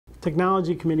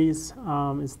technology committees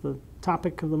is the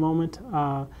topic of the moment.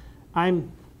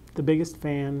 I'm the biggest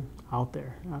fan out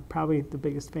there, probably the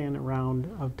biggest fan around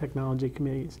of technology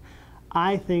committees.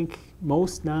 I think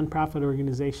most nonprofit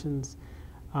organizations,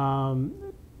 small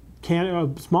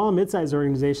and mid-sized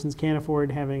organizations can't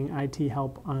afford having IT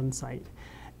help on site.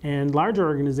 And larger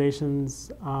organizations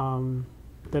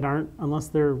that aren't, unless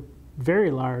they're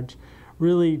very large,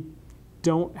 really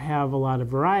don't have a lot of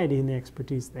variety in the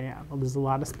expertise they have. Well, there's a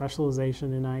lot of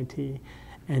specialization in IT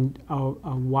and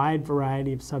a wide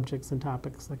variety of subjects and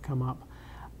topics that come up.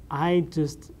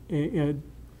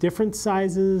 Different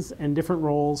sizes and different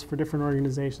roles for different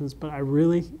organizations, but I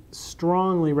really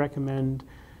strongly recommend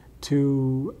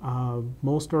to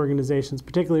most organizations,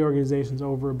 particularly organizations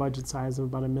over a budget size of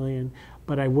about $1 million,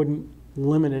 but I wouldn't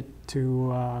limit it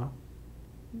to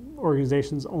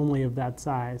organizations only of that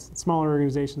size. Smaller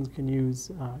organizations can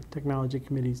use technology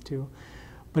committees too.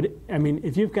 But I mean,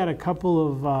 if you've got a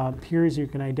couple of peers you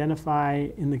can identify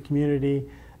in the community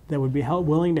that would be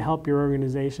willing to help your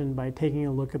organization by taking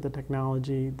a look at the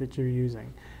technology that you're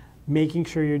using, making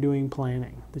sure you're doing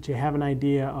planning, that you have an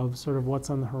idea of sort of what's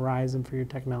on the horizon for your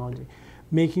technology,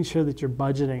 making sure that you're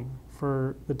budgeting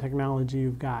for the technology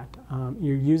you've got.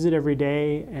 You use it every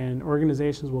day, and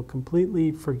organizations will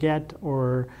completely forget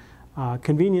or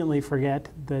conveniently forget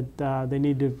that they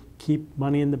need to keep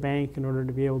money in the bank in order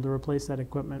to be able to replace that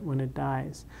equipment when it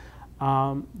dies.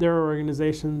 There are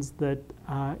organizations that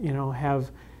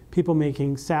have people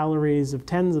making salaries of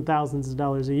tens of thousands of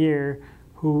dollars a year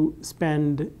who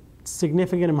spend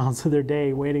significant amounts of their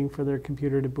day waiting for their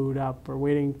computer to boot up, or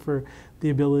waiting for the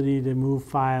ability to move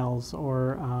files,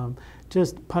 or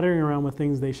just puttering around with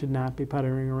things they should not be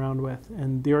puttering around with.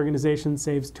 And the organization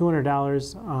saves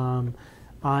 $200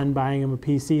 on buying them a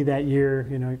PC that year,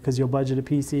 because you'll budget a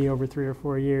PC over 3 or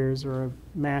 4 years, or a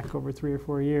Mac over 3 or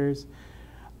 4 years,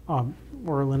 or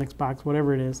a Linux box,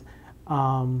 whatever it is.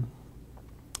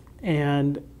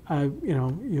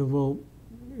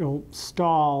 You'll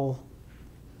stall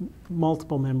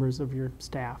multiple members of your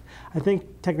staff. I think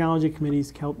technology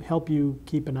committees help you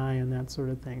keep an eye on that sort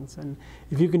of things. And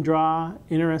if you can draw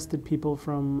interested people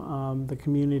from the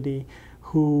community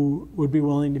who would be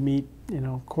willing to meet,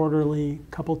 quarterly,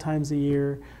 a couple times a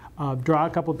year, draw a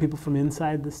couple of people from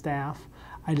inside the staff,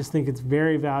 I just think it's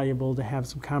very valuable to have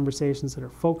some conversations that are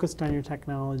focused on your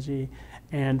technology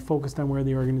and focused on where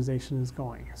the organization is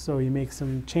going. So you make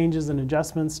some changes and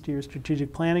adjustments to your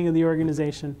strategic planning of the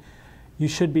organization. You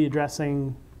should be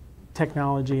addressing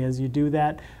technology as you do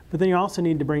that, but then you also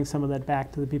need to bring some of that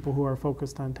back to the people who are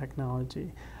focused on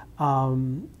technology.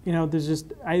 The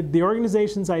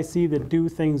organizations I see that do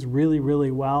things really,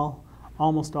 really well,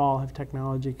 almost all have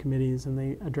technology committees, and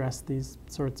they address these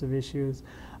sorts of issues.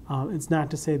 It's not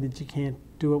to say that you can't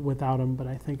do it without them, but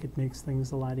I think it makes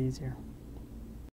things a lot easier.